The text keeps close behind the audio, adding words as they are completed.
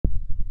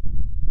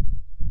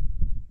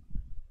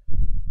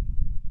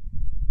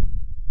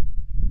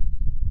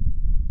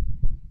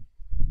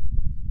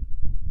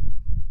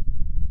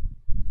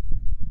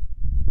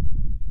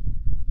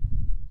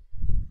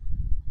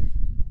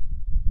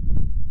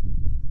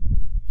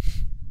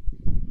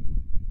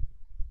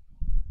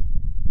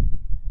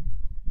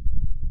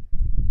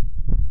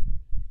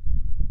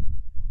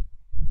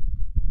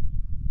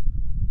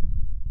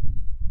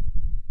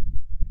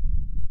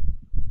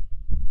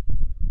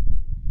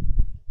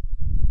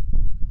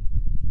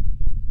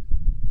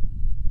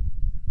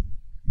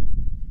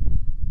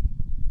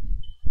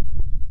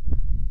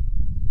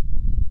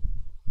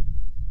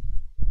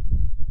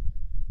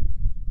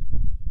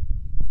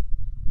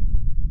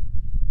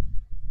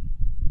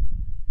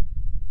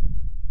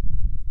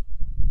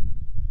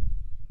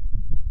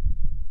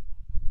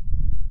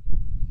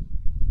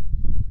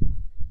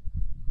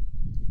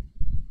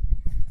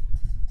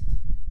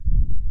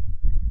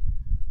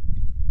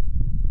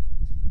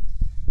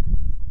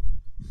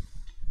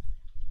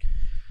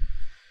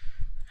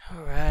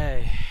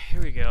Alright,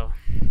 here we go.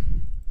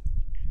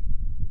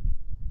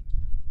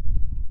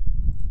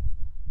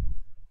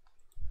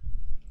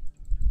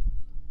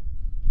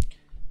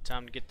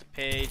 Time to get the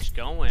page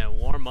going,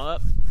 warm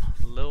up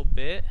a little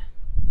bit.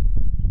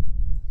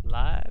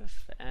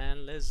 Live,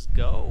 and let's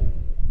go.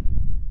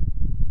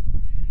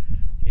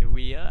 Here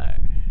we are.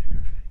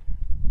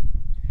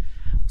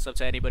 What's up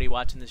to anybody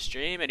watching the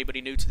stream?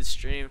 Anybody new to the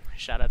stream?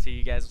 Shout out to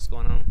you guys. What's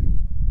going on?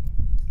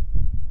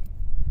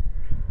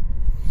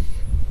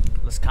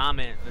 Let's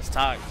comment, let's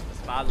talk,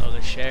 let's follow,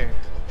 let's share.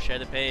 Share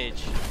the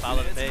page,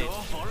 follow the page.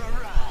 Let's go for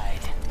a ride.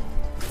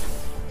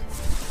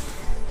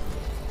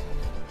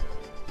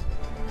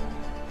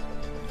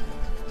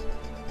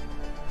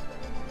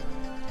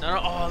 No,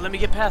 oh, let me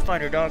get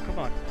Pathfinder, dog, come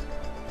on.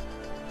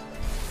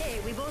 Hey,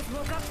 we both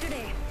woke up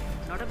today.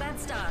 Not a bad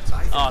start.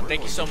 Oh,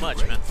 thank you so much,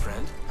 Great, man.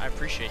 friend. I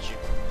appreciate you.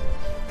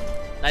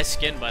 Nice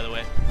skin, by the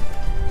way.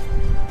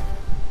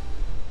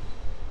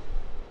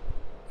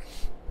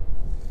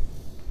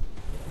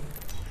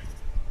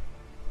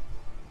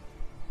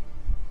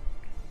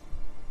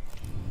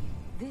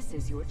 This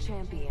is your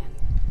champion.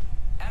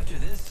 After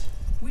this,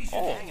 we should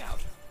Oh. hang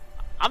out.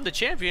 I'm the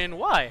champion,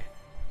 why?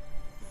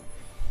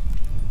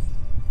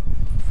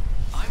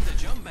 I'm the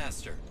jump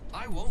master.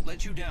 I won't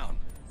let you down,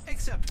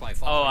 except by Oh,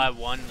 falling. I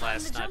won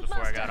last night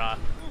before I got off.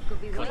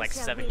 With like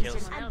 7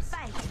 kills.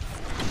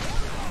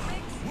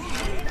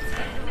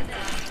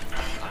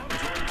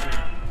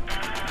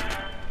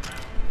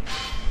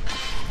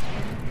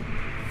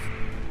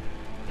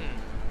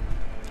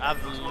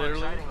 I've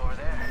literally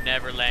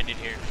never landed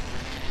here.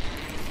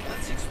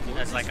 Let's explore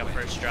That's this like a way.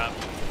 first drop.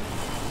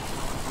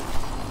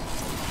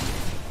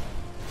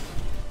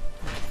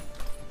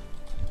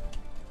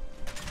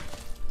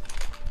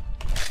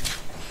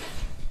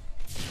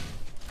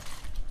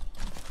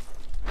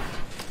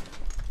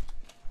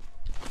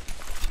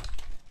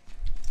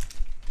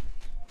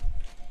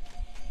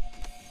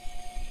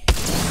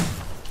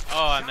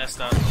 Oh, I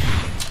messed up.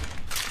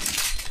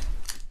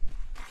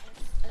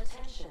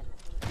 Attention.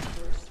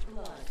 First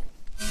blood.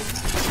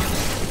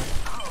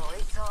 Oh,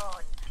 it's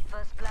on.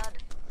 First blood.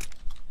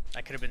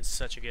 That could have been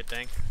such a good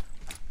thing.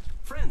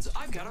 Friends,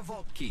 I've got a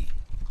vault key.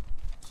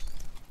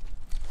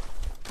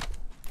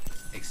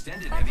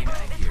 Extended heavy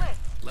mag this here. way.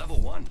 Level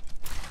 1.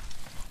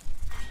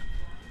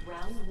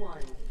 Round 1.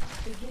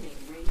 Beginning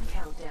ring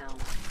countdown.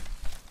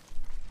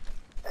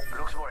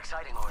 Looks more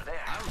exciting over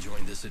there. I'll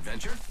join this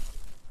adventure.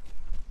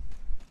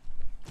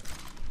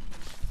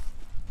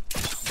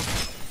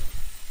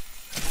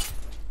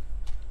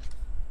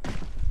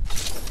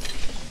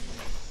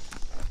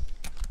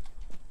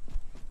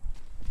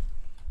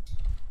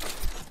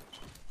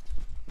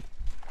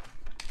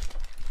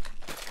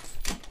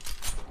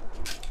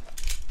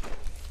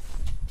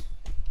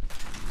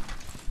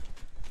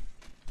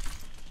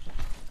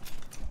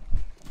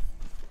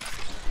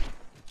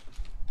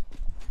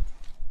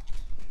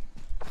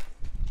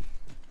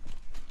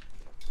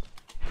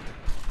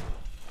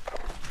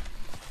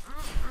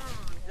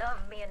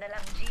 Love me an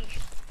LMG.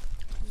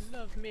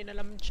 Love me in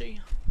LMG.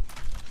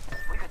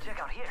 We could check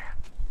out here.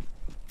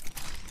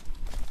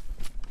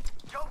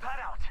 Jump pad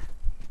out.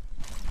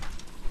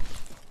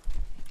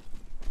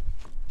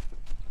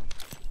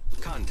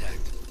 Contact.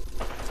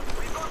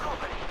 We've got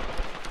company.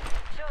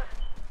 Sure.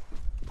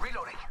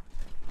 Reloading.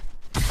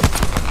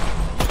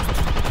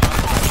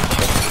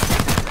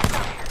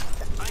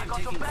 I am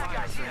taking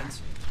fire,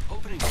 friends.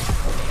 Opening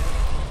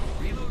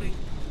fire. Reloading.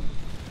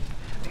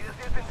 Need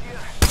assistance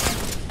here.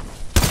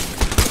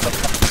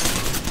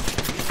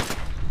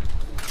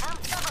 I'm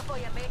cover for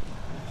you, mate.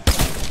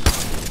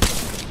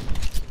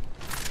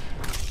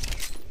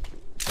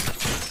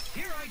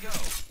 Here I go.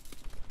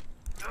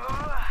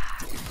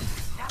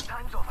 Nap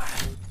time's over.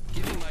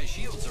 Giving my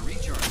shields a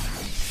recharge.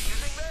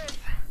 Using this.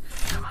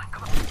 Come on,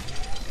 come on.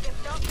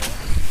 If not, mate.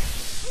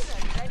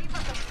 We're ready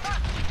for some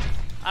fun.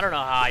 I don't know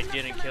how I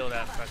didn't kill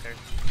that fucker.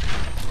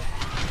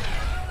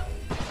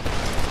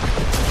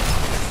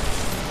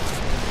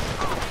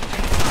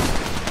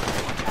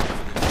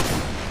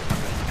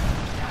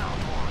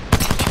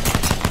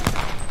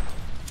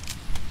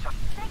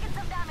 Taking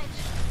some damage.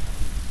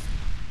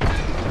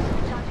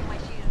 Charging my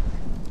shield.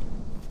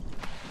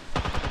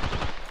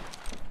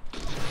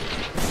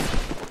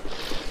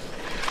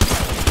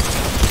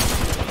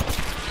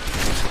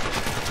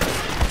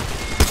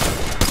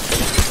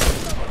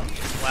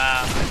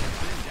 Wow.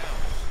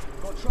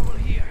 Got trouble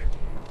here.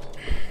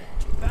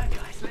 Bad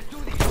guys, let's do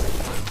this.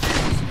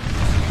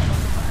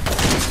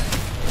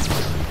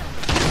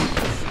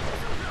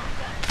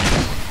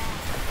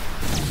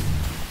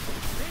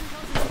 Ring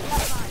close to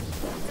 5.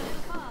 It's a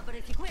little far, but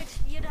if you quit,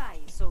 you die.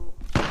 So,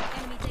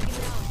 enemy taken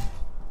down.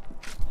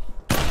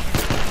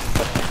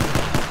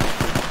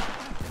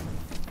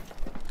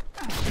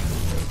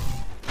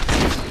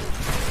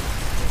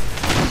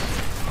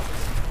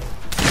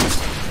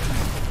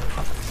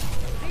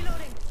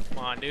 Reloading. Come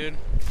on, dude.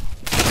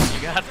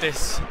 You got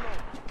this.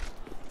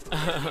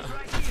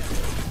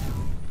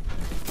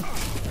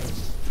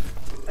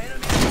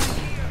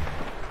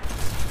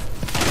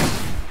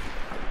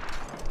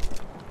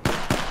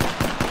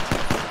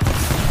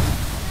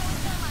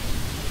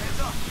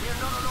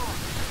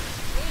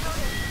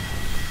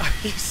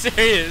 You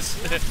serious?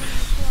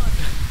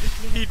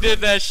 He did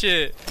that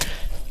shit.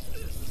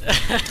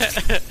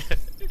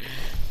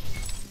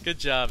 Good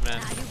job,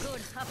 man. Ah, you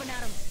good. Up and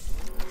at 'em.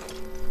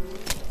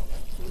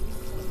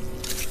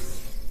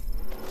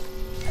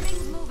 The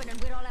ring's moving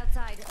and we're all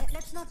outside.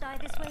 Let's not die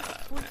this way.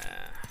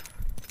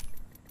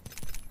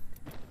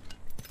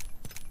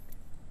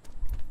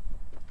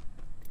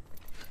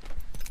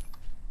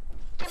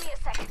 Give me a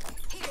second.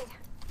 Healing.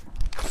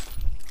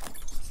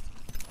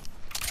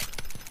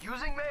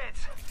 Using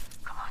meds.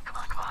 Come on, come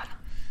on, come on.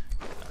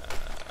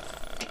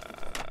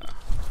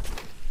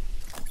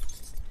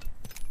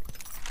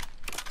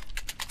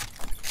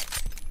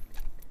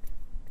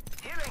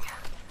 Healing.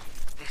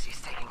 This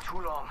is taking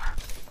too long.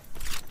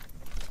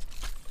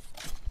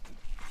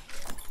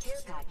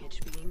 Care package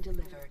being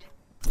delivered.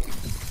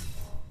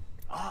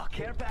 Oh,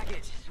 care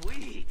package.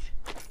 Sweet.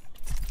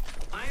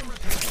 I am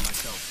repairing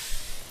myself.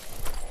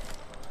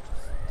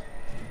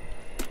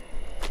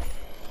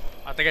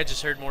 I think I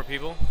just heard more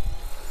people.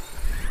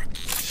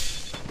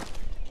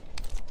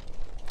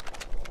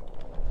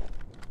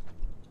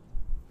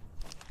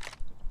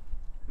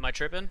 Am I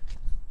tripping?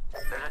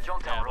 There's a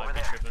jump Yeah, I tower might over be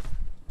there. tripping.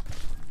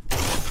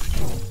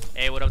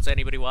 Hey, what up to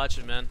anybody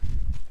watching, man?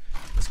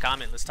 Let's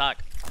comment, let's talk.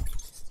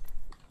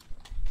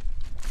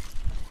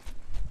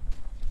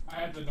 I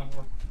had the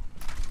number.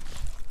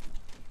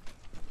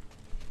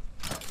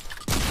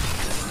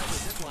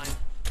 Zip line.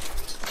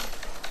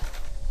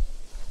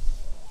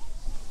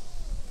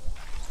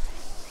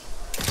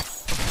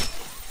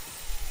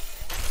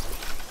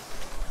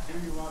 Hear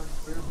you loud and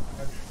clear.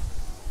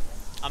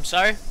 I'm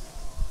sorry?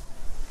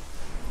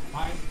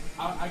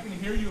 I can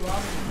hear you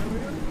loud and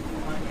clear.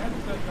 My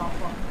headset's not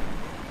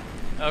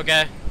fucking.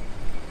 Okay.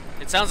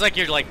 It sounds like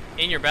you're like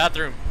in your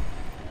bathroom.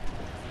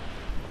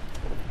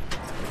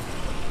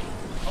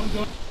 I'm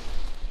good.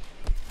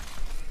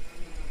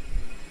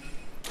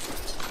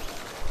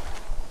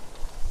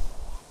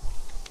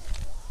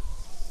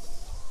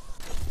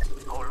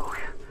 Oh, look.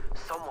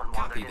 Someone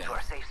wandered into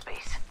our safe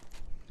space.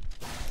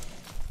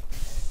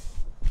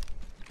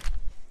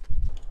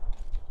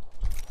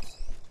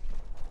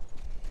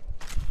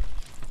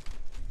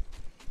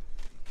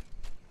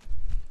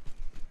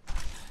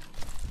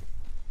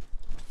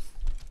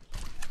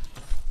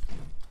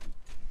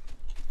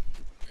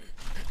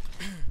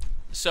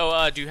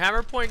 So, do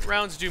hammer point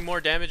rounds do more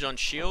damage on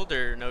shield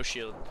or no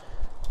shield?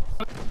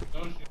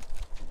 No shit.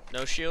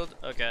 No shield?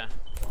 Okay.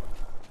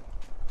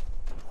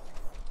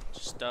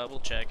 Just double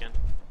checking.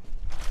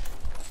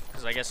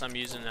 Because I guess I'm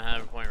using the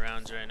hammer point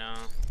rounds right now.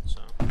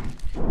 So.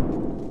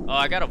 Oh,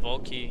 I got a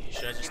vault key.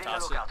 Should I just Keeping a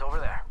toss it? lookout over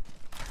there.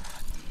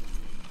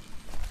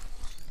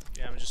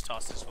 Yeah, I'm gonna just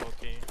toss this vault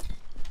key.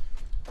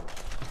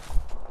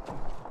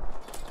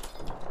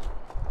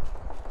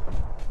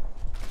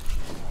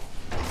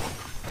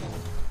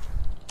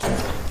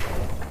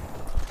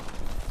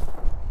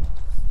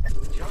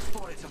 Just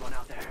spotted someone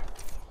out there.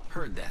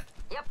 Heard that.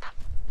 Yep.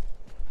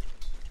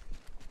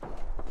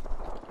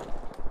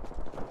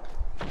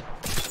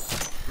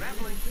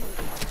 Grappling.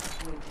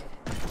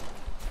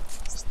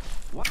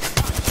 What?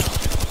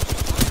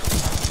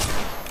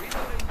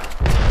 Reloading.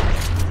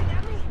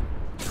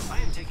 I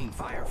am taking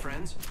fire,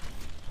 friends.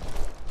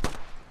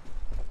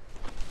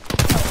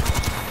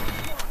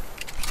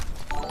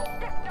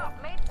 Stop,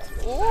 mate.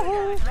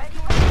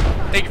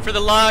 Thank you for the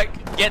luck.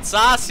 Get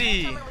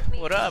saucy.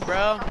 What up,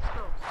 bro?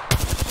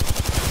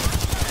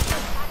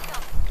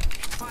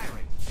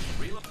 Firing.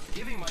 Reload.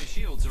 Giving my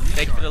shields a recharge.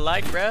 Thank you for the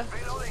like, bro.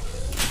 Reloading.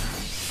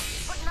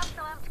 Putting up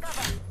some amped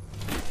cover.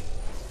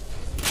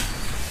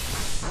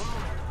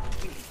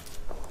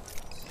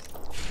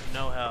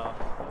 No hell.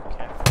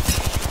 Okay.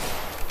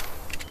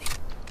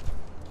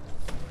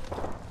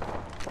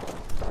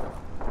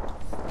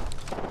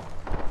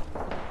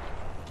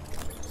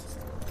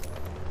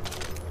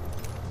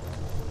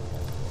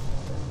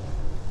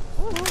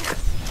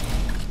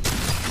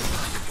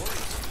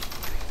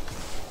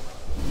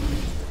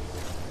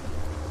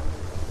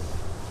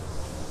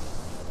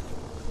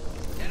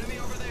 Enemy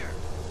over there.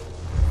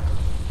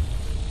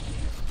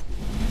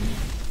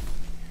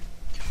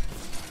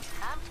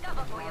 Amped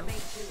cover for you,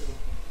 mate.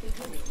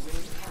 Beginning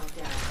ring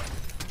countdown.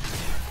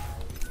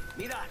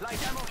 Mira,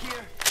 light ammo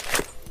here.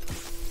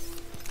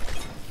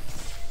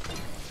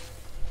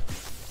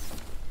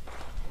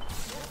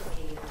 Replicator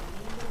being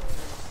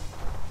delivered.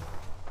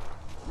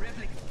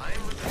 I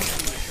am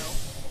replacing the show.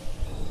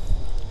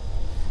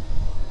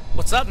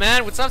 What's up,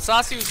 man? What's up,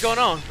 Saucy? What's going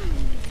on?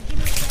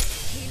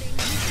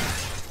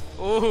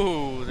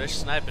 Ooh, they're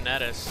sniping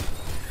at us.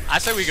 I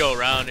say we go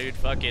around, dude.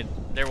 Fuck it.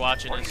 They're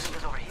watching What do you us. think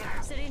is over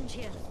here? Syringe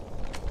here.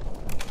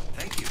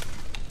 Thank you.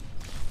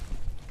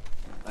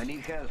 I need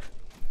help.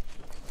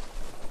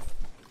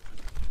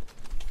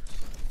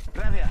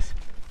 Gracias.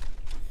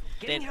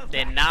 Getting help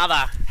De back.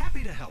 nada.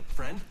 Happy to help,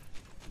 friend.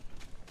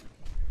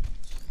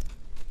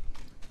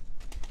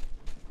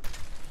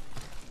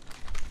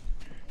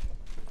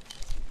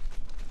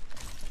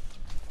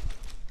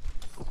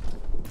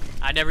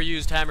 I never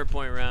used hammer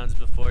point rounds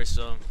before,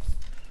 so.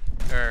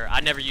 Or,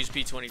 I never used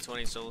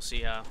P2020, so we'll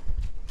see how.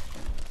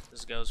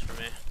 This goes for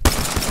me.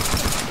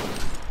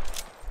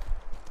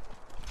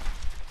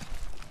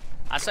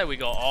 I say we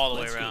go all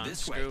the way Let's go around.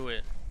 this way. Screw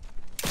it.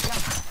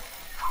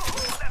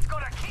 Oh, that's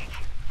got a kick.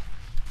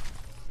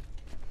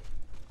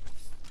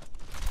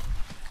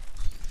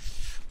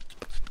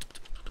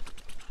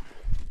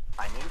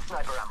 I need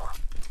sniper ammo.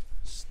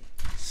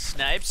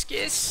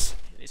 Snipeskis?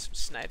 Need some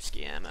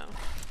Snipeski ammo.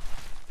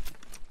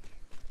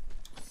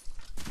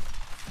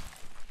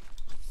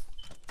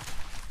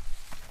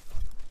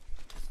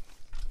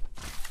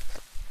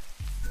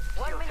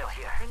 One minute.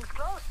 Things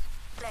close.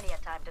 Plenty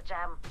of time to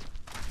jam.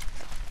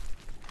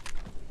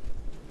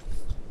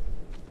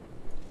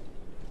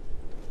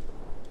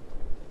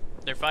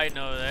 They're fighting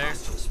over there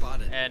Hostile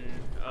spotted. and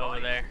over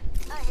there.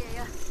 I hear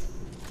ya.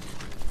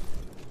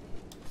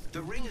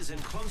 The ring is in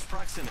close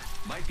proximity.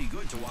 Might be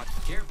good to watch.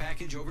 Care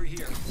package over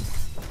here.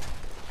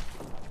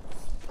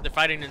 They're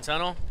fighting in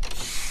tunnel.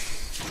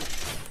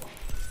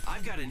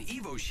 I've got an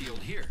Evo shield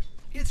here.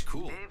 It's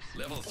cool.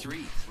 Level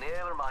 3.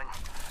 Never mind.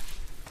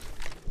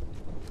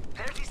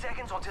 30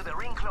 seconds until the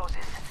ring closes.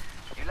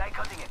 You like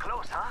cutting it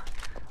close, huh?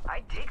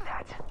 I dig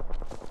that.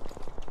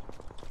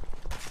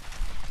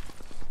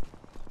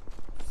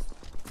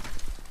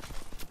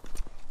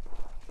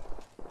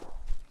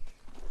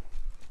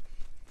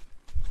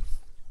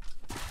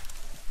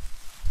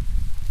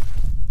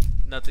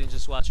 Nothing,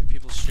 just watching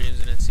people's streams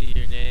and then see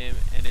your name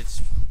and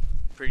it's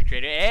pretty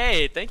creative.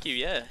 Hey, thank you,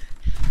 yeah.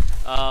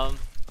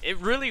 It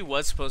really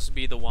was supposed to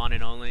be the one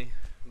and only,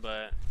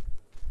 but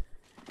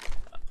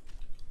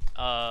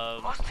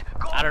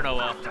I don't know.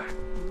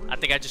 I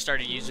think I just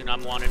started using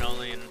I'm one and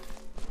only and it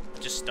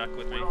just stuck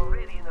with me. We're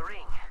already in the ring.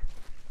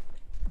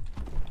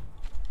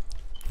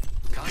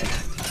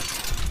 Contact.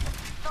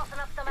 Tossing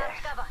up some air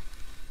cover.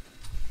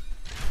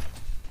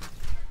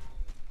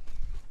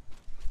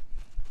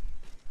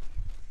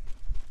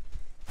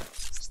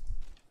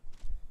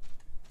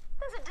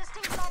 There's a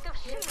distinct lack of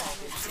shield on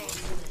this place.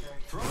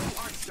 Throwing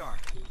Arc Star.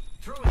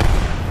 Throwing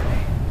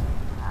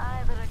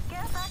Either a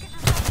care package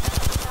is not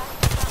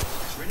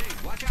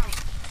grenade. Watch out.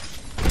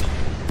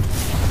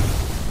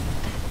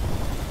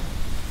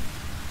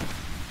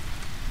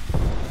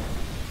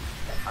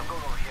 I'm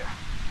going over here.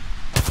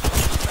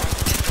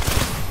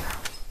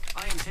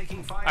 I am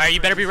taking fire. Alright,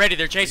 you better be friends. ready.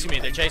 They're chasing me.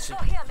 They're chasing.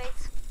 Go here,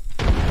 mates.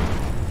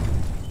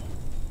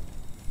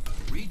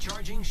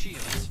 Recharging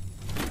shields.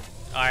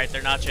 Alright,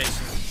 they're not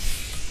chasing.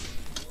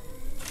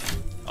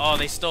 Oh,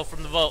 they stole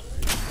from the vault.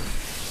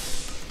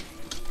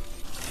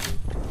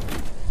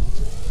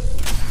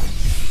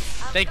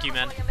 Thank you,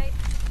 man.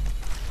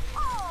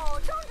 Oh,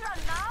 don't run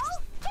now.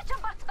 Get your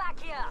butts back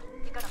here.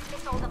 You're gonna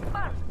miss all the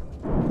fun.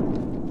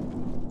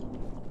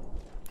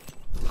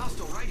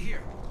 Hostile right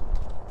here.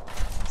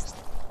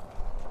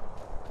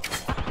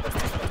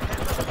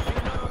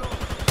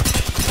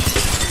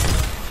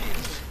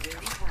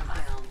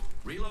 Countdown.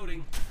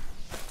 Reloading.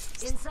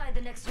 Inside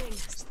the next ring.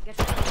 Get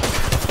ready.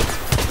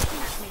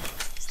 At me.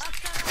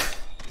 Oxstar.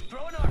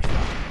 Throw an arc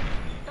star.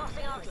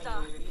 Tossing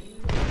Oxstar.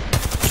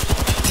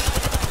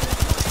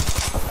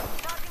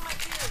 Charging my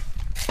shield.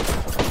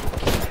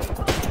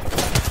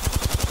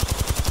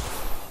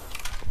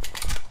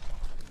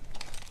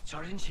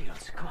 Charging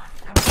shields. Come on.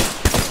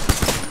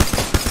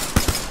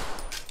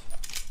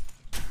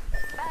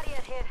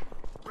 Barrier here.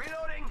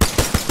 Reloading.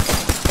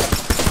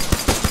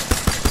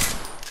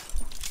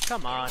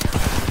 Come on. Tossing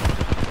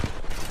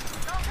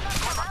up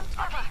some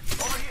cover.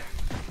 Over here.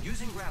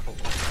 Using grapple.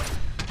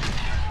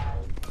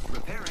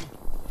 Repairing.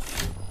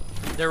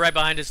 They're right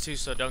behind us too,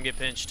 so don't get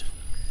pinched.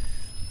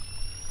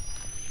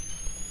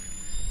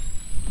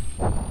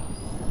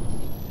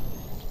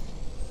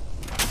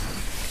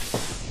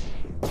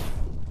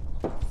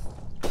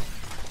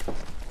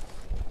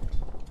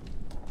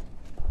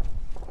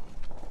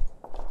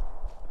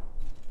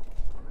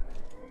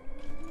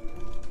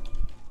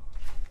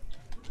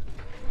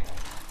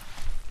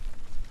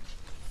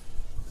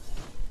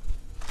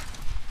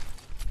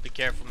 Be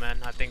careful, man.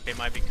 I think they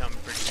might be coming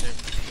pretty soon.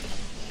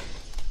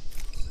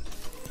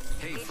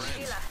 Hey It's friends,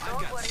 Sheila. I've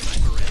Don't got worry.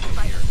 sniper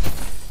ammo here.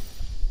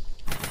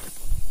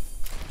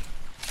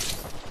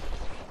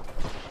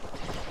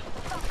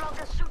 Some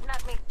flunkers shooting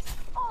at me.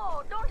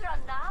 Oh, don't run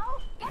now.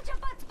 Get your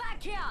butts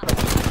back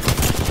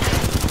here.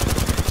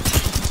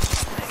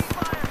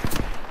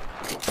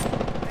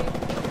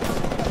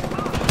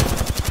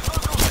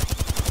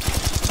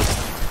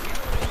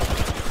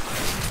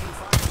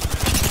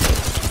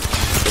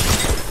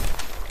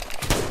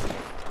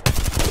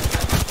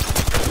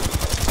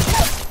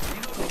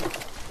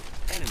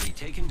 Enemy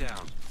taken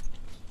down.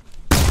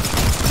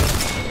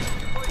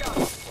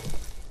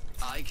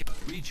 I can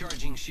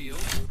recharging shield.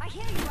 I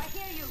hear you. I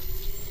hear you.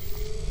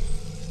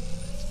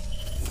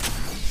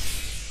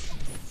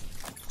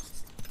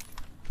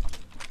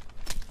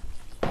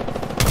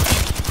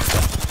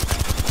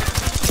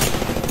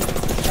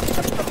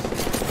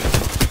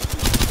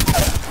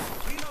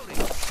 Reloading.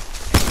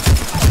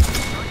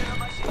 Charging up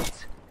my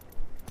shields.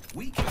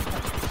 Weak. Amigos.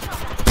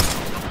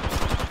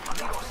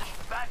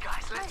 Bad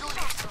guys. Let's do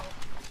this.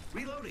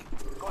 Reloading.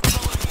 Got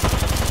someone here.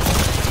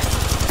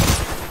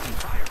 Taking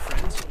fire,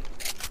 friends.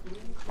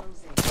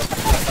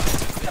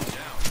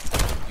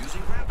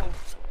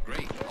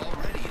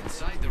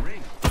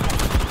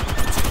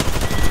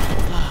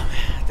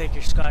 think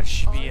your squad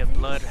should be a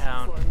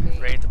Bloodhound,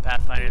 Wraith, the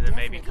Pathfinder, then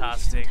maybe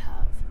Caustic,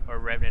 or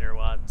Revenant or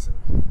Watson.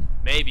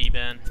 Maybe,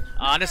 man.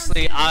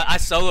 Honestly, I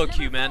solo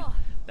queue, man.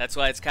 That's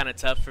why it's kind of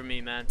tough for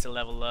me, man, to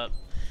level up.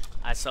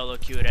 I solo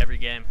queue at every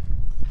game.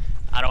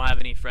 I don't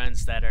have any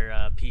friends that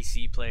are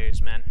PC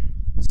players, man.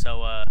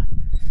 So I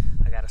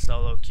gotta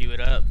solo queue it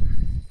up.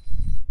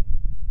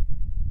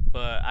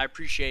 But I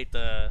appreciate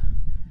the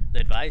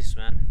advice,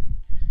 man.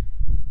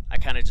 I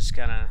kind of just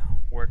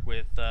work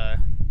with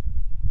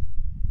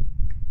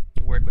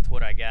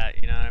what I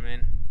got. You know what I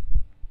mean?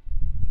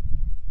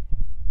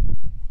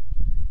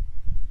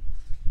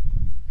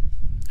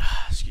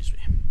 Excuse me.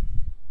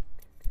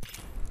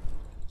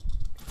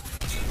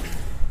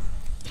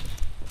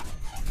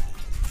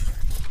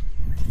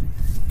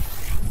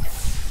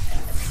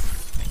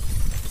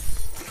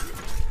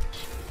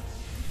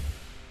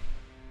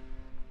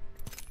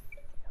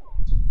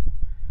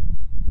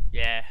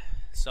 Yeah,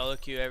 solo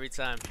queue every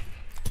time.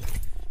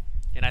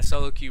 And I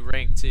solo queue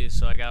rank too,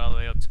 so I got all the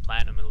way up to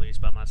platinum at least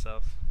by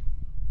myself.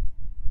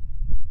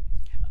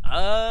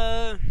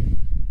 I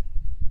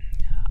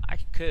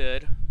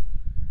could.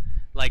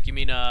 Like, you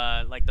mean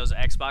like those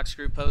Xbox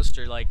group posts,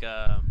 or like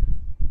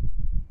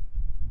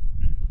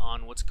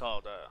on what's it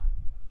called,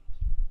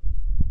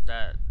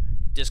 that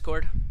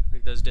Discord,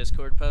 like those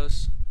Discord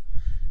posts?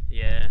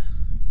 Yeah,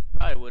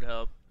 probably would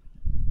help.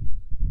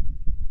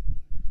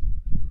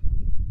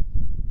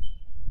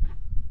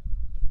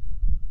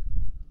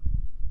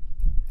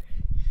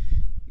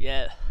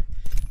 Yeah,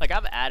 like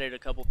I've added a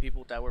couple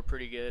people that were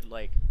pretty good.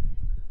 Like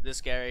this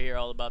guy right here,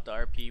 all about the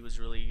RP, was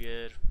really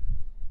good.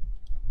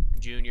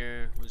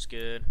 Junior was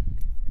good.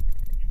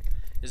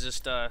 It's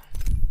just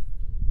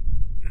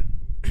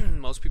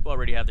most people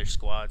already have their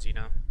squads, you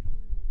know.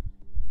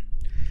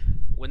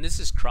 When this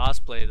is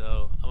crossplay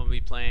though, I'm gonna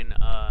be playing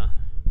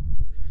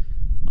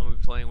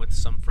with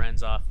some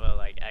friends off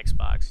like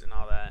Xbox and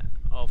all that.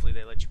 Hopefully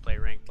they let you play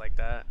ranked like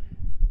that.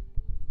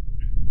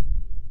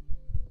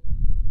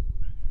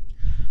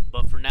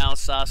 But for now,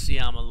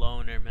 Saucy, I'm a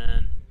loner,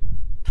 man.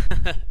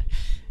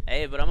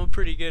 Hey, but I'm a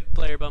pretty good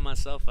player by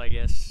myself, I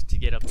guess, to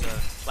get up to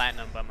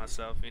platinum by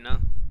myself, you know?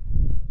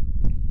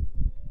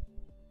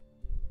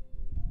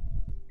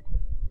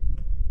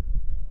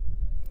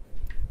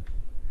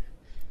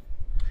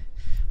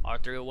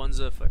 R301's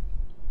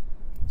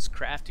it's a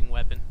crafting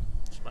weapon.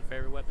 It's my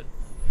favorite weapon.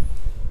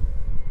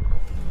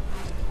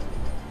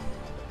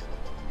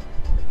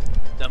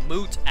 The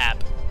Moot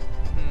app.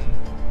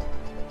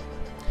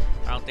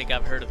 I don't think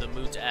I've heard of the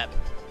Moot app.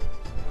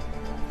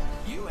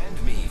 You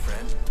and me,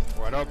 friend.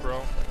 What up, bro?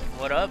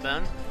 What up,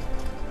 man?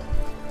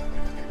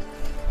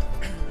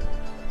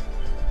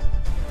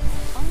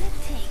 All it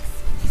takes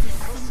is a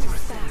single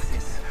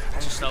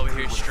spark. Just over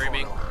here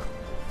streaming.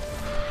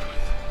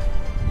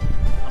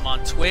 I'm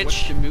on Twitch.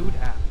 What's the Moot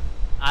app?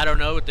 I don't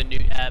know what the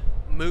new app.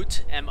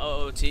 Moot,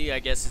 M-O-O-T. I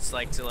guess it's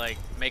like to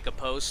make a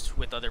post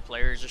with other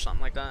players or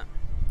something like that.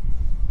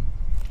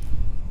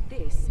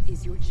 This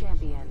is your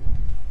champion.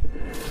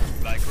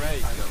 Like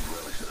Ray. I don't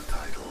relish the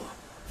title.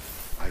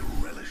 I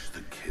relish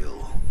the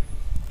kill.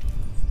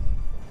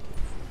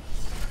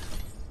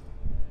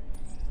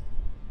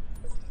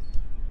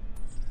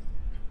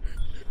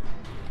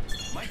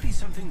 Might be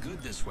something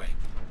good this way.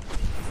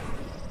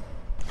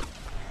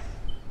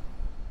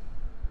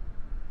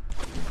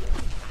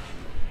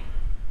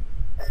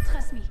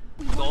 Trust me.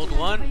 We want Gold you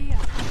over one. here.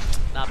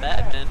 Not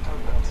bad, man.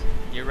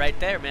 You're right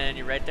there, man.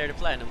 You're right there to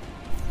platinum.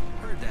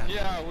 Heard that.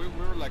 Yeah, we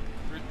were like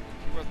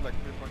he was like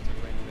 3 points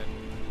away, and then,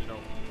 you know,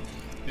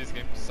 this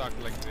game sucked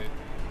like the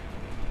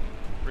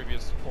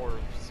previous 4 or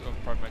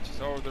 5 matches.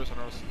 Oh,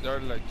 there are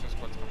like just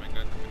what's coming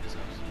this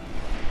house.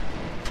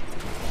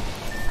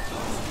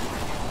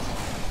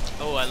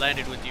 Oh, I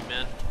landed with you,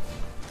 man.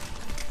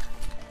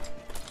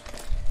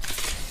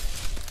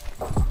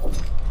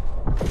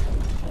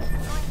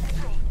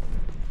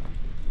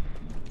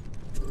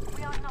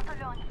 We are not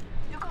alone.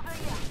 Look over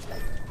here.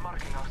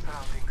 Marking our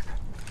surroundings.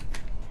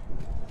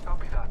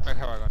 Copy that. I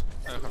have a gun.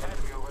 I have a gun.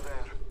 Enemy over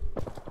there.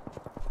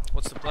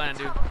 What's the plan,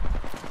 dude? I'm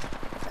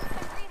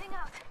breathing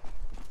out.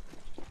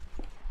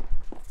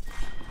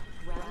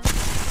 Round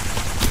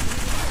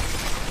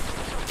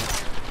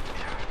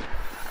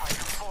I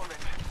have fallen.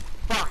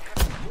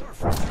 More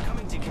friends are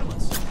coming to kill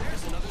us.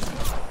 There's another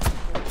squad.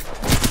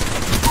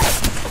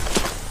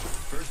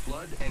 First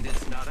blood, and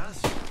it's not us.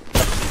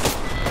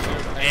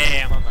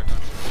 Damn. Found that gun.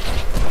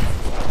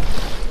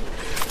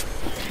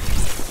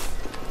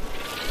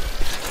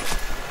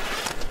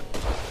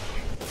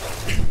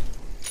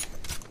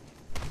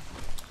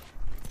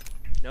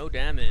 No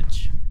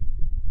damage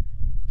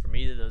from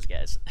either of those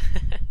guys.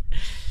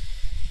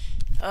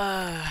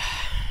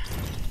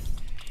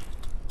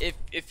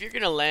 If you're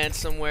gonna land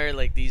somewhere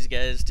like these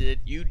guys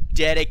did, you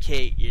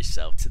dedicate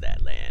yourself to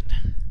that land.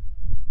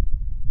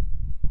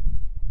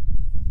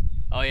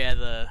 Oh yeah,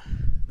 the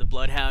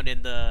Bloodhound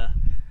and the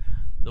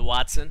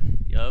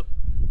Watson. Yup.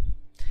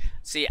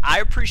 See, I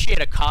appreciate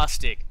a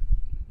Caustic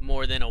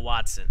more than a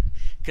Watson,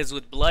 because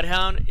with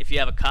Bloodhound, if you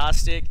have a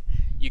Caustic,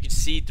 you can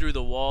see through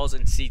the walls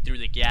and see through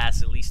the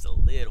gas at least a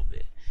little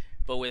bit.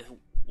 But with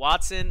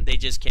Watson, they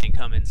just can't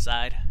come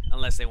inside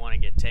unless they want to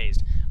get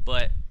tased.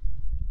 But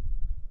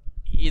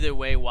either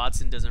way,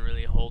 Watson doesn't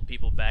really hold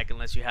people back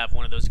unless you have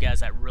one of those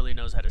guys that really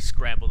knows how to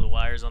scramble the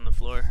wires on the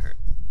floor, or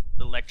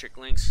the electric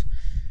links.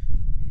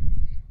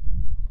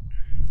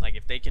 Like,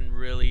 if they can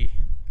really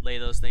lay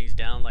those things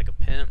down like a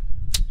pimp,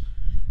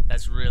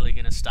 that's really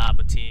going to stop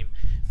a team.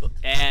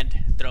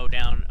 And throw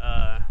down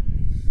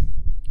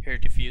her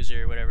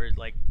diffuser or whatever,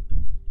 like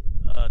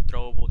a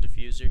throwable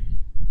diffuser.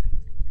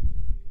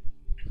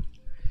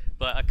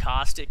 But a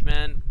caustic,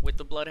 man, with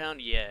the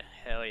Bloodhound, yeah,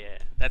 hell yeah.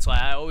 That's why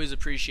I always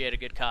appreciate a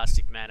good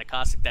caustic, man. A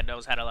caustic that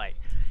knows how to, like,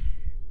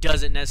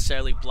 doesn't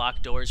necessarily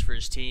block doors for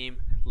his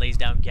team, lays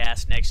down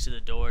gas next to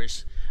the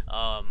doors,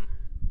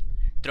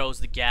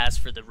 throws the gas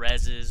for the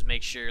reses,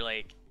 make sure,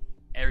 like,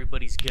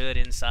 everybody's good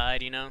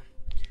inside, you know?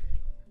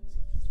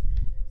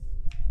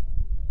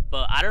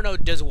 But I don't know,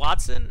 does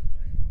Watson?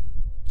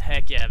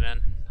 Heck yeah,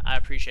 man. I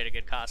appreciate a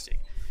good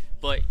caustic.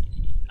 But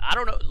I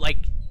don't know, like,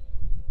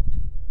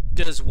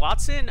 does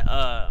Watson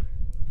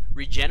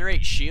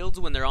regenerate shields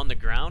when they're on the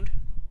ground?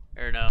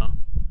 Or no?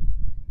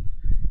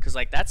 Because,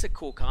 like, that's a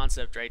cool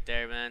concept right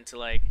there, man. To,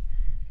 like,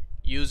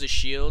 use a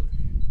shield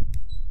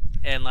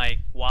and, like,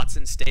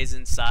 Watson stays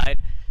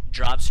inside,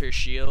 drops her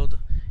shield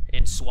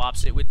and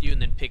swaps it with you,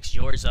 and then picks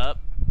yours up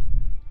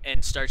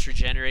and starts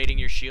regenerating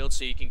your shield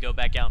so you can go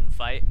back out and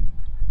fight.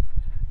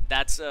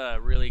 That's a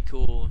really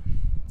cool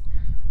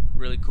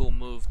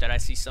move that I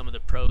see some of the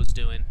pros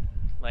doing.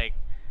 Like,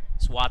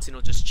 so Watson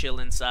will just chill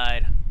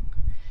inside.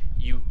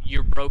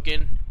 You're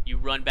broken, you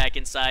run back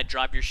inside,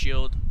 drop your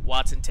shield,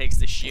 Watson takes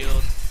the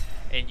shield,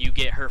 and you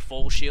get her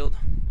full shield.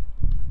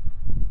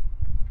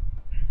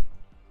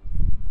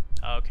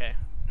 Okay.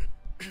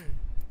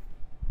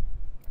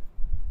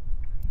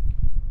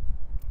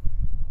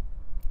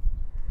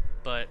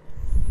 But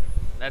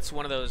that's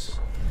one of those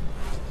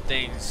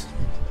things.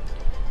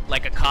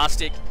 Like a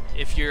caustic,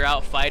 if you're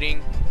out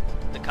fighting,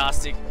 the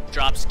caustic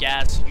drops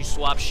gas, you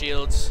swap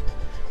shields,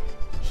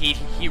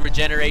 he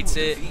regenerates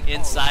it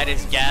inside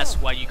his gas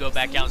while you go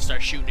back out and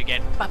start shooting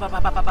again. Ba, ba,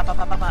 ba, ba, ba, ba,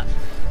 ba, ba, ba.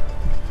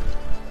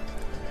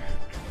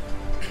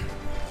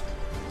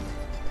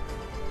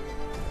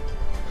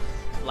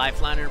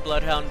 Lifeliner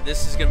Bloodhound,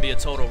 this is gonna be a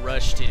total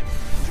rush team.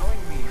 Join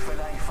me,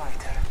 fellow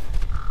fighter.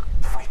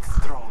 Fight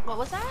strong. What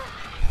was that?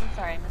 I'm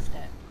sorry, I missed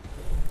it.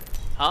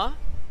 Huh?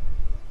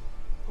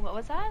 What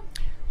was that?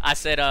 I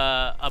said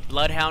a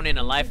Bloodhound and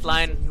a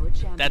Lifeline,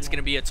 that's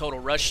gonna be a total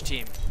rush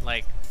team.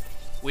 Like,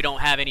 we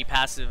don't have any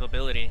passive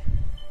ability.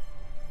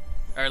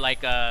 Or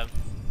like, not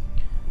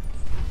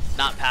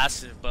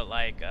passive, but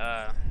like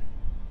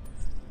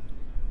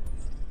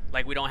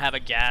we don't have a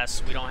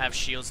gas, we don't have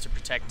shields to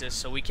protect us,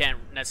 so we can't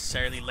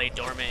necessarily lay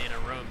dormant in a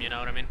room, you know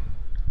what I mean?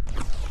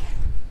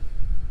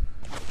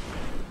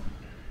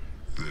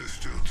 There's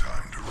still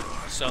time to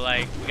run. So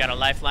like, we got a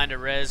Lifeline to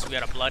res, we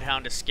got a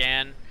Bloodhound to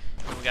scan,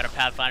 and we got a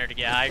Pathfinder to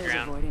get high There's a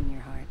ground. void in your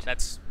heart,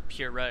 That's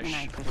pure rush. and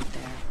I put it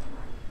there.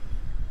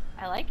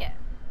 I like it.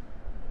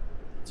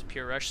 It's a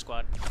pure rush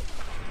squad.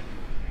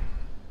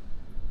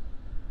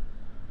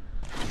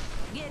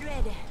 Get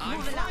ready. I'm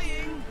Move along.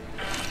 flying.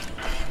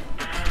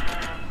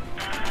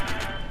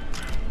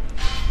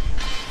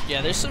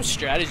 Yeah, there's some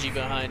strategy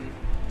behind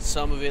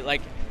some of it.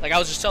 Like I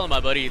was just telling my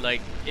buddy, like,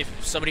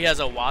 if somebody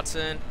has a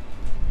Watson,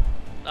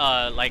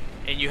 like,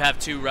 and you have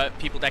two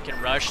people that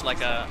can rush,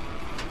 like a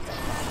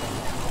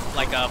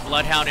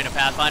Bloodhound and a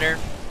Pathfinder.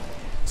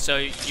 So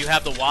you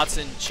have the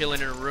Watson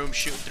chilling in a room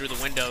shooting through the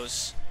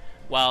windows,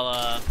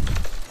 while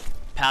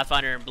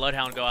Pathfinder and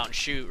Bloodhound go out and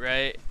shoot,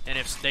 right? And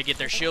if they get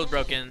their shield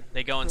broken,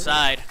 they go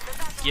inside,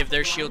 give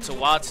their shield to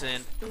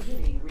Watson,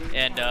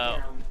 and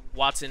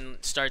Watson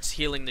starts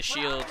healing the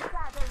shield.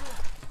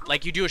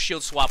 Like, you do a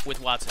shield swap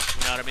with Watson,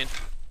 you know what I mean?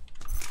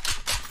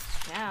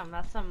 Damn,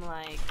 that's some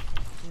like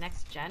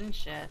next gen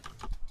shit.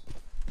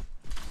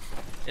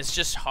 It's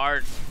just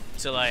hard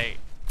to like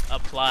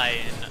apply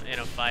in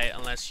a fight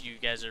unless you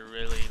guys are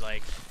really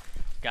like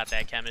got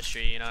that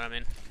chemistry, you know what I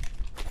mean?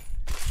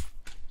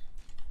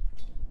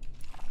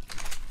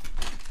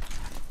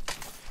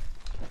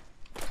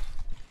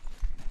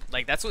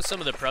 Like, that's what some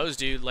of the pros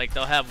do. Like,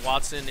 they'll have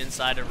Watson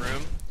inside a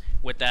room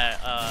with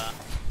that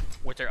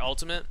with their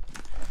ultimate,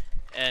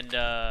 and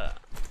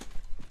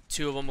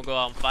two of them will go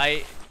out and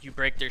fight. You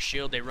break their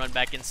shield, they run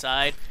back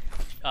inside.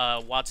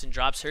 Watson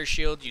drops her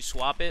shield, you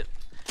swap it,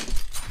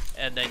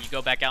 and then you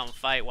go back out and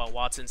fight while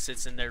Watson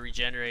sits in there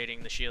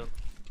regenerating the shield.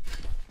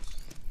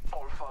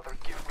 All Father,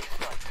 give me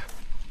sight.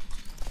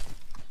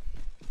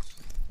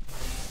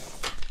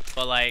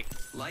 But like,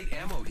 Light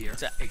ammo here.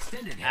 to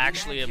Extended heavy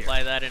actually mag apply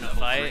here. that in a Level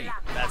fight,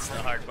 3. that's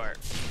the hard part.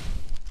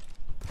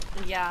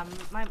 Yeah,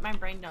 my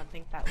brain don't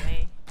think that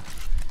way.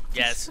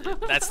 Yes,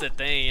 that's the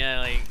thing. Yeah,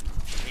 like,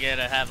 you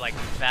gotta have like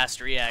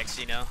fast reacts,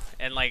 you know,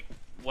 and like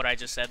what I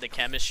just said, the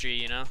chemistry,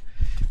 you know.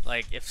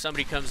 Like, if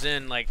somebody comes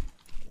in, like,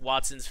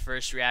 Watson's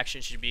first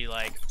reaction should be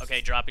like,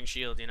 okay, dropping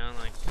shield, you know,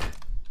 like.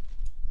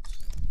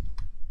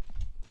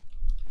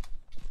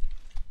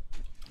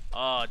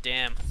 Oh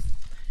damn.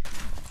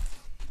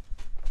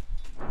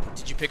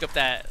 Did you pick up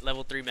that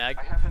level 3 mag?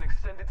 I have an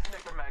extended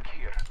sniper mag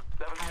here.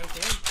 Level I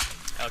 2. did.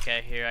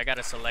 Okay, here, I got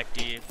a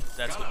selecty.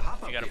 That's Gotta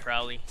hop what you up got a here.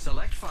 prowly.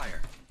 Select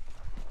fire.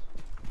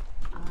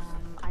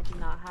 I do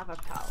not have a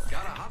prowler.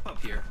 Gotta hop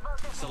up here.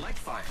 Select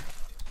fire.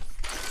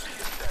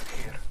 Stand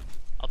here.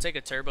 I'll take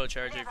a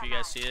turbocharger if you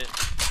guys see it.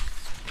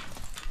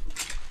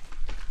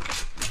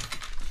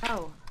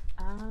 Oh,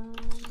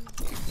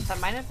 that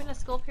might have been a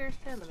skull piercer.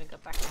 Let me go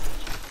back and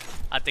check.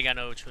 I think I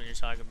know which one you're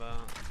talking about.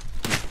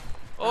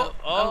 Oh,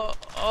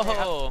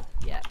 Oh.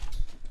 Yeah.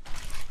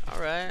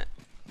 Alright.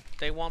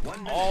 They want 1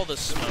 minute. all the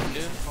smoke,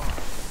 dude. Far.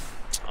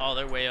 Oh,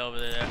 they're way over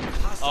there.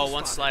 Hostile Oh,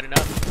 one's spotted. sliding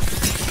up.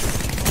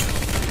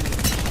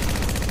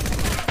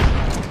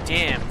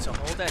 Damn, to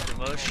hold that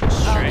devotion Oh,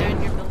 they're straight.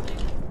 in your building.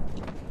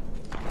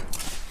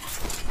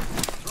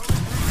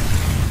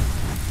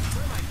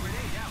 Thermite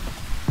grenade out.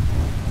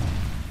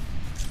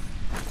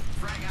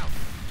 Frag out.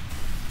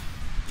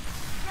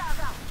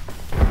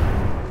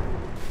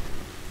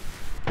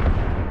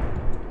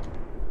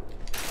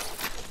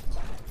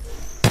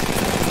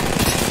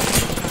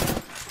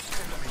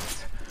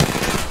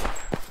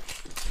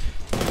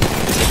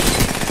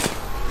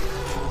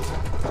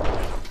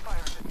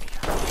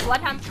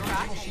 Bloodhound's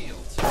cracked.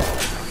 Shields.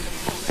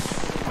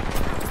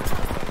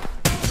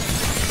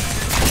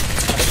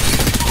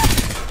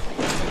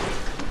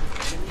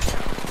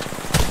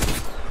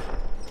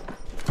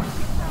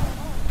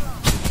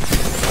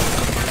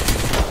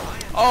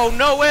 Oh,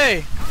 no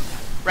way!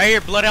 Right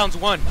here, Bloodhound's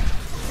 1.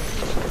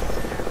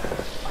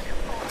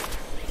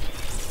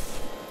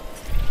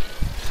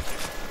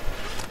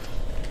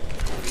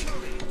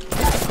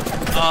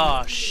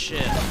 Oh,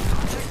 shit.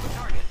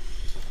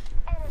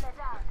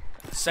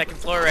 Second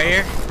floor right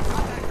here.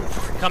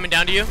 Coming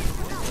down to you.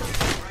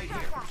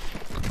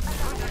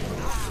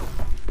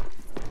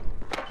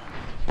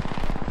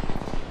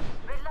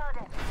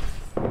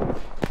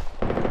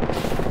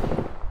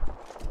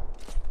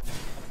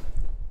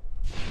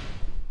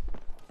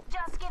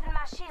 Just giving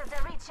my shields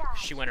a recharge.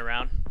 She went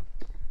around.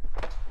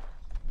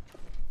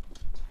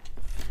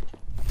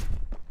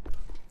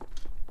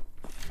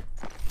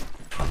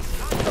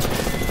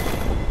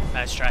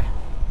 Nice try.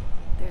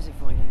 There's a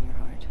void in your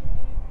heart,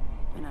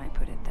 and I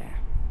put it there.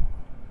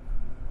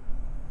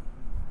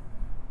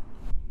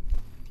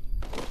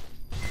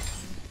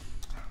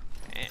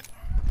 Damn.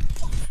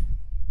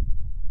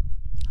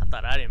 I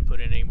thought I didn't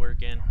put any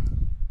work in.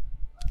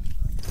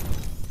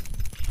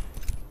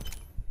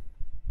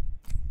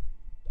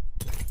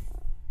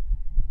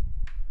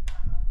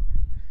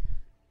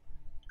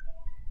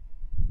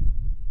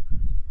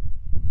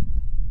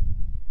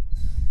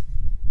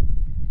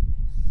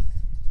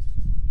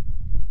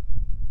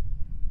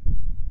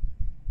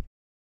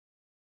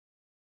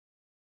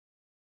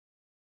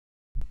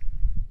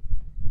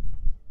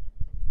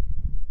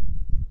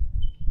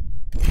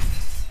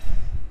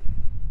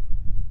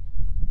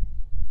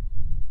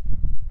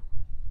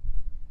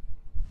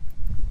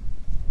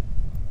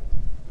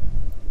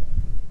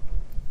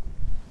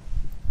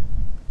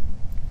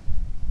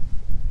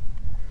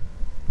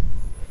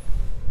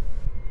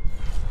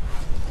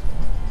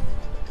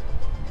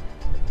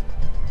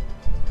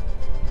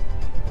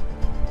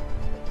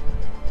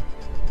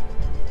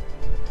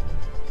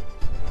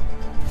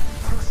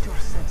 Trust your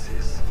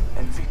senses,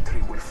 and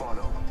victory will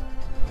follow.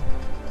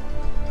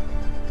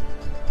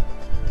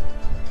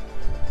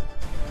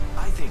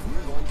 I think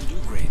we're going to do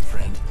great,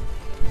 friend.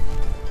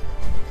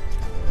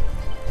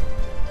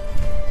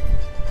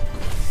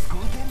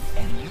 Guten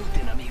and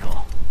Luten,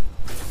 amigo.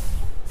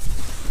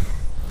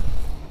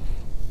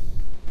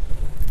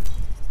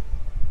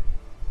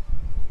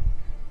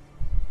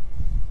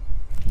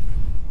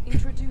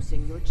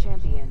 Introducing your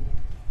champion.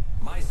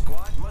 My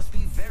squad must be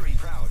very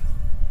proud.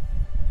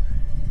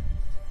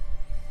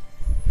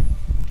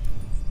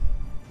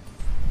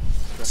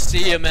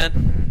 See ya,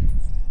 man.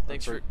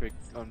 Thanks for.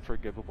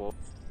 Unforgivable.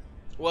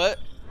 What?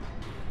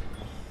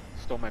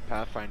 Stole my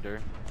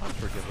Pathfinder.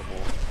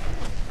 Unforgivable.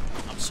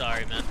 I'm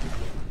sorry, man.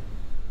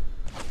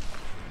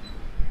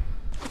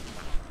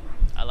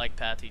 I like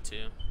Pathy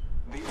too.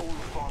 The old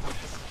father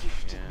has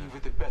gifted me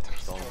with a better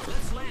strength.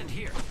 Let's land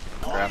here.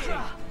 Graphic.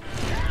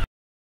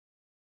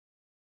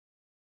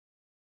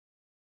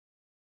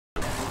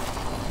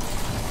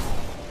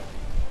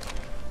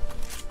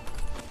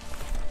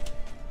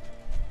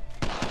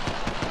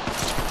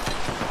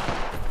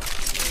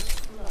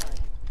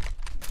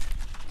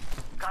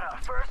 Got our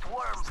first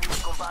worms, mi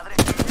compadre.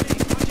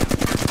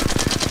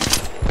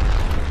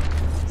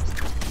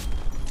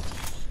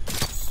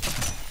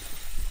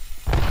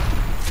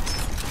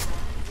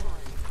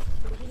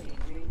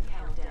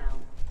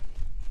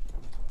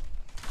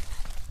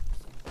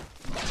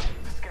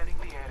 Scanning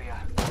the area.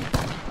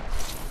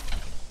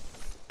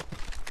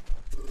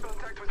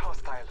 Contact with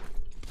hostile.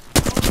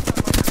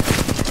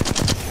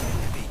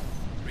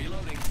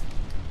 Reloading.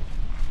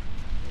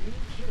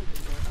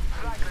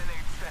 Frag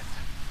grenade set.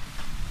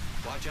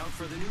 Watch out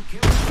for the new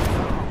kill.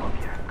 Up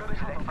here. Got a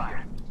hop up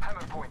here.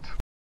 Hammer point.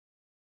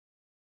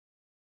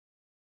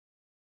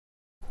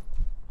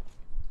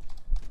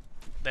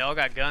 They all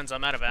got guns.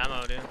 I'm out of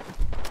ammo, dude.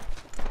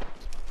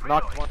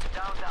 Knocked one.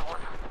 Down that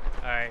one.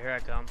 Alright, here I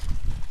come.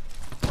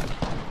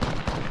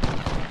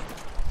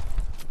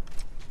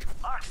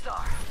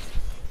 Arcstar.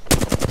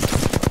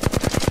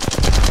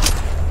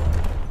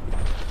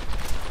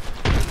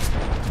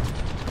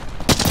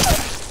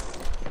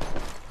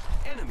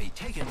 Enemy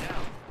taken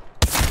down.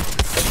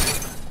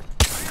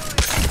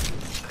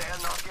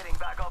 They're not getting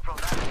back up from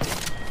that.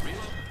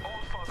 Reload.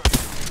 All further.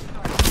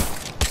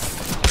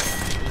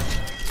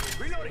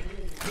 Reloading.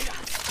 Mira,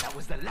 that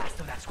was the last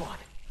of that squad.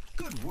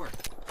 Good work.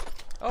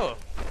 Oh.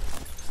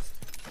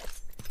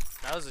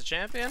 That was the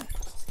champion?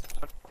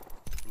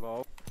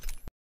 Low.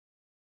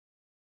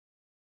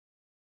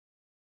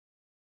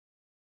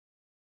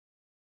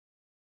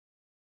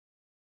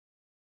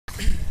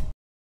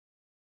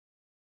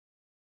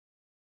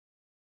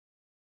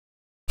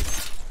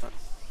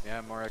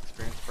 Yeah, more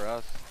experience for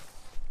us.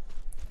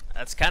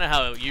 That's kind of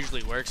how it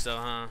usually works though,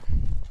 huh?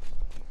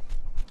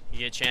 You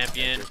get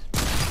champion,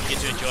 you get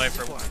to enjoy it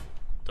for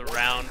the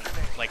round,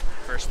 like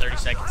first 30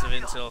 seconds of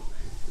it until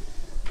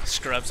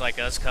scrubs like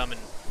us come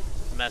and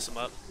mess them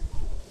up.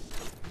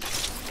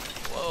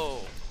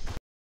 Whoa.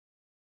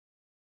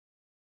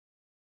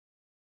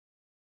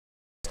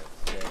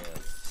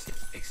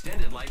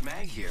 Extended light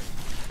mag here.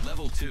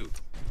 Level 2.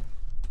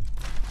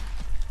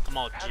 I'm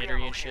all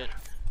jittery and shit.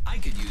 I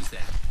could use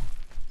that.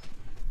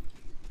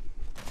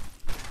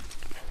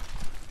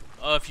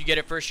 Oh, if you get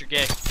it first, you're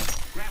gay.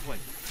 Grappling.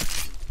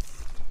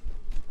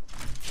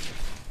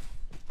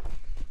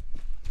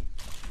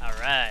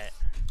 Alright.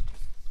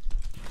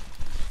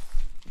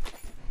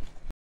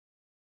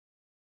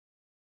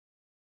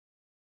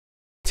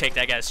 Take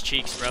that guy's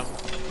cheeks, bro.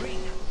 Green.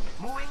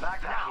 Moving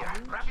back now.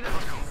 Grab level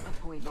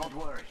 2. Don't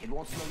worry, it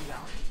won't slow you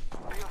down.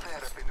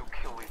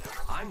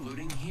 I'm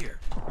looting here.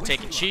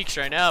 Taking cheeks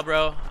right now,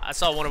 bro. I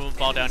saw one of them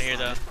fall down here,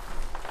 though.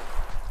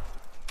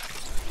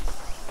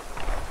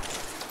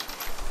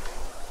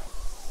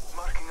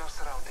 Marking our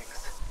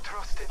surroundings.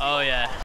 Trust in Oh, yeah.